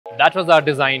That was our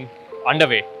design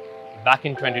underway back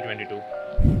in 2022.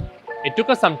 It took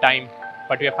us some time,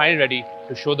 but we are finally ready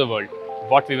to show the world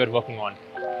what we were working on.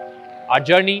 Our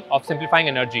journey of simplifying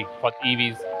energy for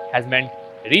EVs has meant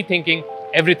rethinking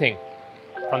everything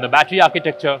from the battery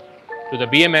architecture to the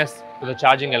BMS to the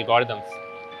charging algorithms.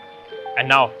 And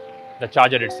now, the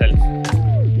charger itself.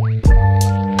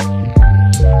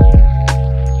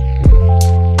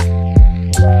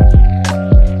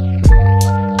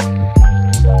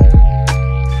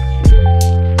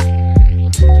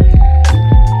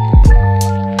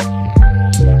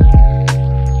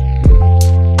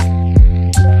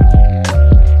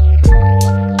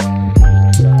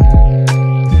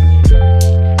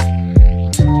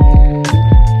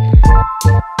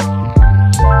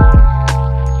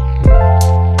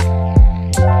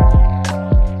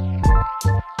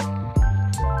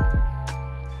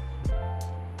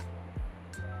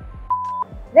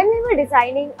 When we were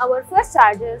designing our first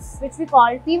chargers, which we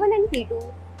called P1 and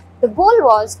P2, the goal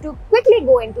was to quickly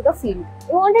go into the field.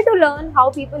 We wanted to learn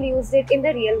how people used it in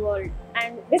the real world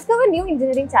and discover new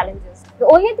engineering challenges. The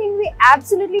only thing we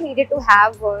absolutely needed to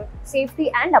have were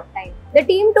safety and uptime. The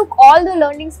team took all the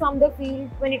learnings from the field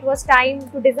when it was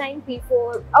time to design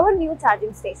P4, our new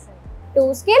charging station.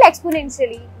 To scale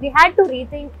exponentially, we had to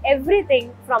rethink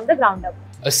everything from the ground up.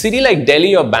 A city like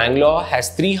Delhi or Bangalore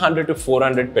has 300 to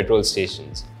 400 petrol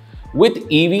stations. With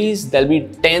EVs, there'll be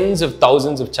tens of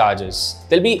thousands of chargers.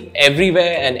 They'll be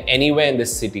everywhere and anywhere in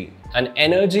this city, and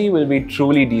energy will be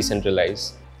truly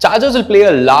decentralized. Chargers will play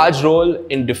a large role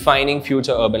in defining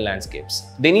future urban landscapes.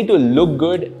 They need to look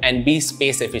good and be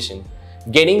space efficient.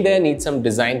 Getting there needs some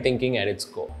design thinking at its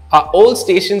core. Our old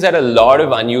stations had a lot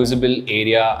of unusable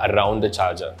area around the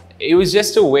charger. It was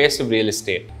just a waste of real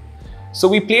estate. So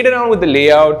we played around with the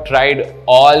layout, tried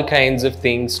all kinds of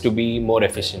things to be more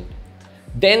efficient.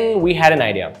 Then we had an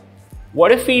idea.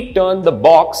 What if we turned the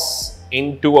box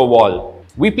into a wall?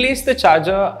 We placed the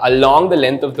charger along the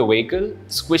length of the vehicle,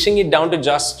 squishing it down to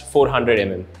just 400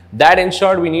 mm. That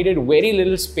ensured we needed very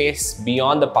little space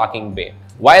beyond the parking bay,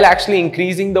 while actually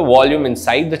increasing the volume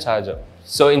inside the charger,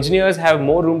 so engineers have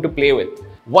more room to play with.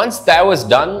 Once that was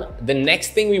done, the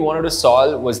next thing we wanted to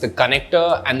solve was the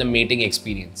connector and the mating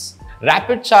experience.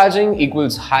 Rapid charging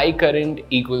equals high current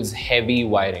equals heavy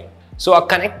wiring. So our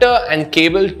connector and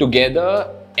cable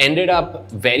together ended up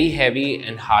very heavy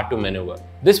and hard to maneuver.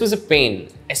 This was a pain,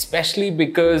 especially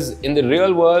because in the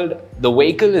real world, the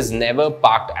vehicle is never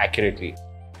parked accurately,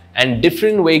 and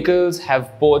different vehicles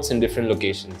have ports in different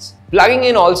locations. Plugging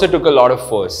in also took a lot of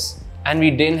force, and we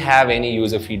didn't have any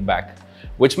user feedback,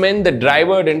 which meant the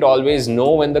driver didn't always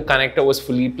know when the connector was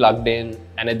fully plugged in,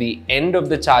 and at the end of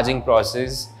the charging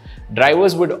process,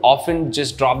 drivers would often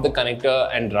just drop the connector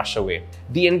and rush away.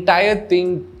 The entire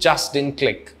thing just didn't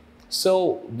click,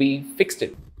 so we fixed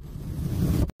it.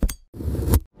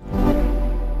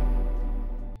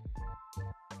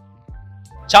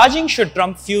 Charging should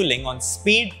trump fueling on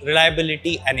speed,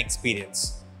 reliability and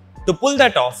experience. To pull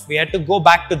that off, we had to go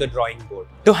back to the drawing board.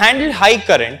 To handle high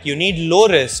current, you need low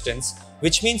resistance,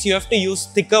 which means you have to use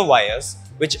thicker wires,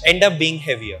 which end up being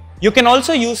heavier. You can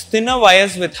also use thinner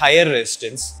wires with higher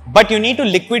resistance, but you need to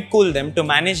liquid cool them to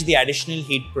manage the additional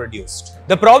heat produced.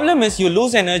 The problem is you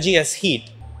lose energy as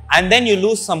heat, and then you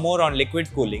lose some more on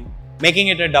liquid cooling, making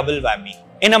it a double whammy.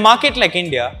 In a market like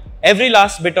India, every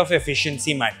last bit of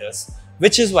efficiency matters,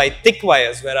 which is why thick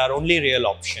wires were our only real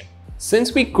option.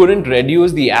 Since we couldn't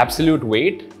reduce the absolute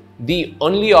weight, the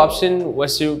only option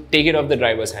was to take it off the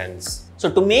driver's hands. So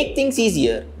to make things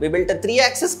easier, we built a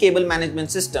 3-axis cable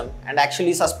management system and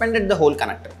actually suspended the whole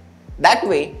connector. That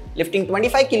way, lifting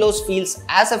 25 kilos feels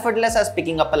as effortless as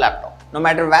picking up a laptop. No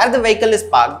matter where the vehicle is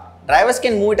parked, drivers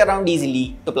can move it around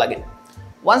easily to plug in.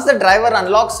 Once the driver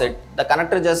unlocks it, the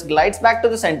connector just glides back to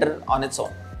the center on its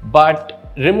own.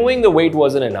 But removing the weight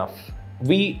wasn't enough.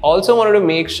 We also wanted to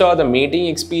make sure the mating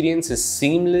experience is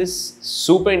seamless,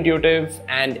 super intuitive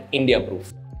and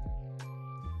India-proof.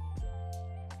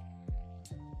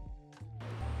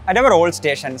 At our old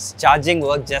stations, charging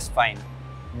worked just fine,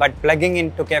 but plugging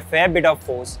in took a fair bit of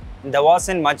force and there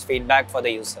wasn't much feedback for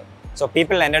the user. So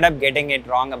people ended up getting it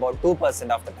wrong about 2%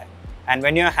 of the time. And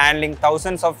when you're handling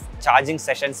thousands of charging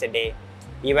sessions a day,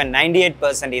 even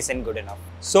 98% isn't good enough.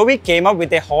 So we came up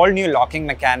with a whole new locking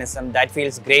mechanism that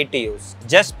feels great to use.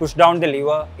 Just push down the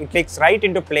lever, it clicks right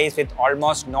into place with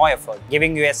almost no effort,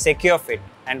 giving you a secure fit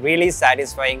and really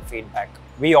satisfying feedback.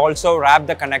 We also wrap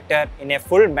the connector in a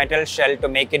full metal shell to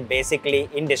make it basically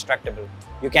indestructible.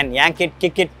 You can yank it,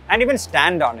 kick it, and even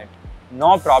stand on it.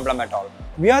 No problem at all.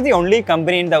 We are the only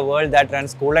company in the world that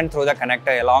runs coolant through the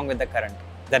connector along with the current.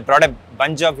 That brought a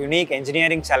bunch of unique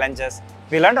engineering challenges,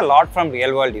 We learned a lot from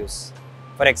real-world use.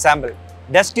 For example,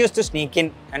 dust used to sneak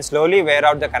in and slowly wear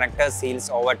out the connector seals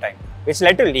over time, which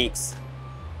led to leaks.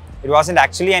 It wasn't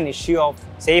actually an issue of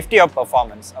safety or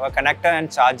performance. Our connector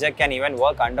and charger can even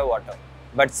work underwater.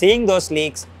 But seeing those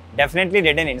leaks definitely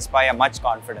didn't inspire much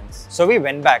confidence. So we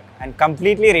went back and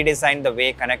completely redesigned the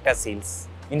way connector seals.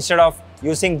 Instead of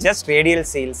using just radial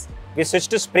seals, we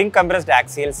switched to spring compressed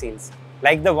axial seals,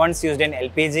 like the ones used in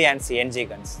LPG and CNG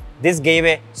guns. This gave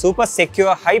a super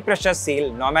secure high pressure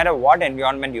seal no matter what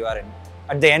environment you are in.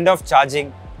 At the end of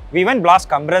charging, we even blast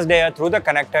compressed air through the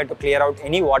connector to clear out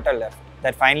any water left.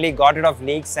 That finally got rid of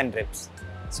leaks and drips,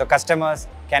 so customers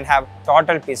can have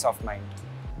total peace of mind.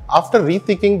 After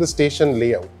rethinking the station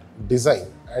layout, design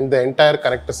and the entire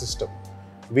connector system,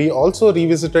 we also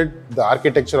revisited the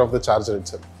architecture of the charger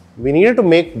itself. We needed to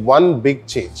make one big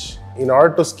change in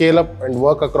order to scale up and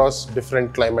work across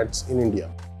different climates in India.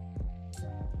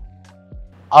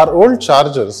 Our old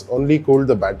chargers only cooled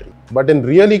the battery, but in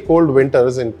really cold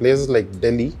winters in places like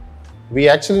Delhi, we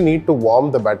actually need to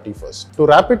warm the battery first. To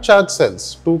rapid charge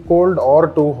cells, too cold or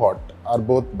too hot are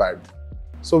both bad.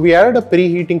 So we added a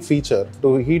preheating feature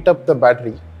to heat up the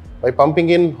battery by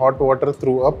pumping in hot water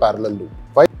through a parallel loop.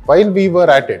 While we were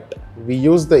at it, we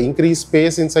used the increased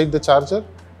space inside the charger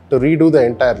to redo the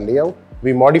entire layout.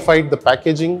 We modified the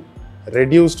packaging,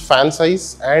 reduced fan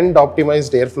size and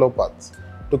optimized airflow paths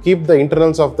to keep the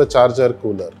internals of the charger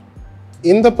cooler.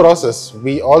 In the process,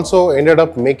 we also ended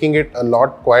up making it a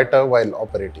lot quieter while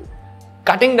operating.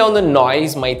 Cutting down the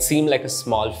noise might seem like a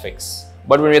small fix,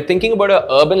 but when you're thinking about an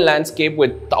urban landscape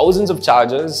with thousands of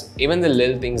chargers, even the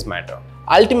little things matter.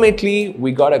 Ultimately,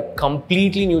 we got a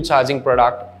completely new charging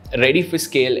product ready for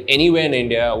scale anywhere in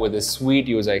India with a sweet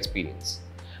user experience.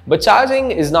 But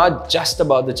charging is not just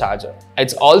about the charger.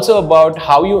 It's also about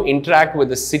how you interact with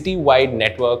the city-wide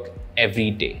network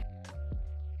every day.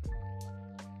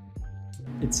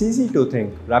 It's easy to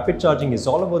think rapid charging is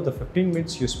all about the 15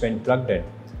 minutes you spend plugged in,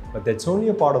 but that's only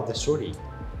a part of the story.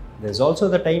 There's also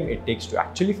the time it takes to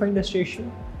actually find a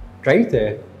station, drive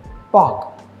there,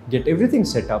 park, get everything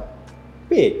set up,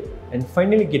 pay, and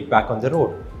finally get back on the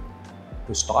road.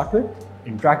 To start with,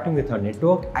 interacting with our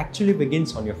network actually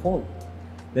begins on your phone.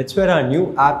 That's where our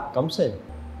new app comes in.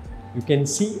 You can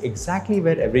see exactly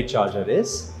where every charger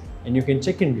is, and you can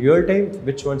check in real time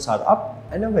which ones are up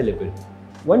and available.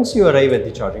 Once you arrive at the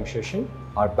charging station,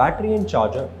 our battery and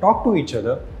charger talk to each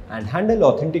other and handle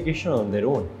authentication on their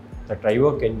own. The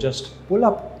driver can just pull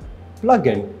up, plug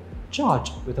in,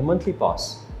 charge with a monthly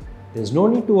pass. There's no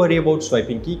need to worry about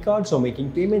swiping keycards or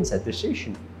making payments at the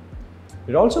station.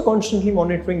 We're also constantly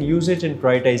monitoring usage and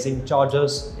prioritizing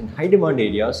chargers in high demand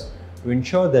areas to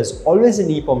ensure there's always an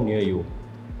EPOM near you.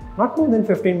 Not more than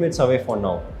 15 minutes away for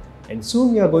now, and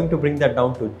soon we are going to bring that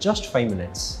down to just 5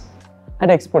 minutes. At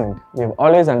Exponent, we have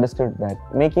always understood that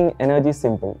making energy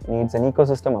simple needs an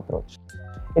ecosystem approach.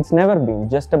 It's never been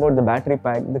just about the battery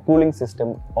pack, the cooling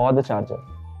system, or the charger.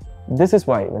 This is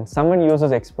why when someone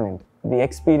uses Exponent, the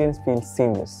experience feels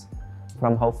seamless.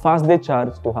 From how fast they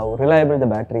charge to how reliable the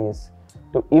battery is,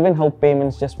 to even how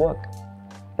payments just work.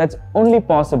 That's only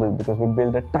possible because we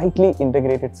built a tightly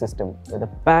integrated system where the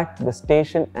pack, the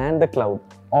station, and the cloud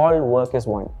all work as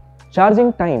one.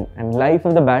 Charging time and life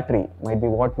of the battery might be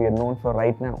what we are known for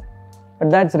right now, but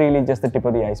that's really just the tip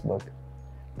of the iceberg.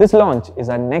 This launch is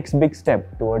our next big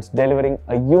step towards delivering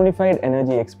a unified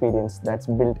energy experience that's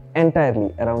built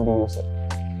entirely around the user.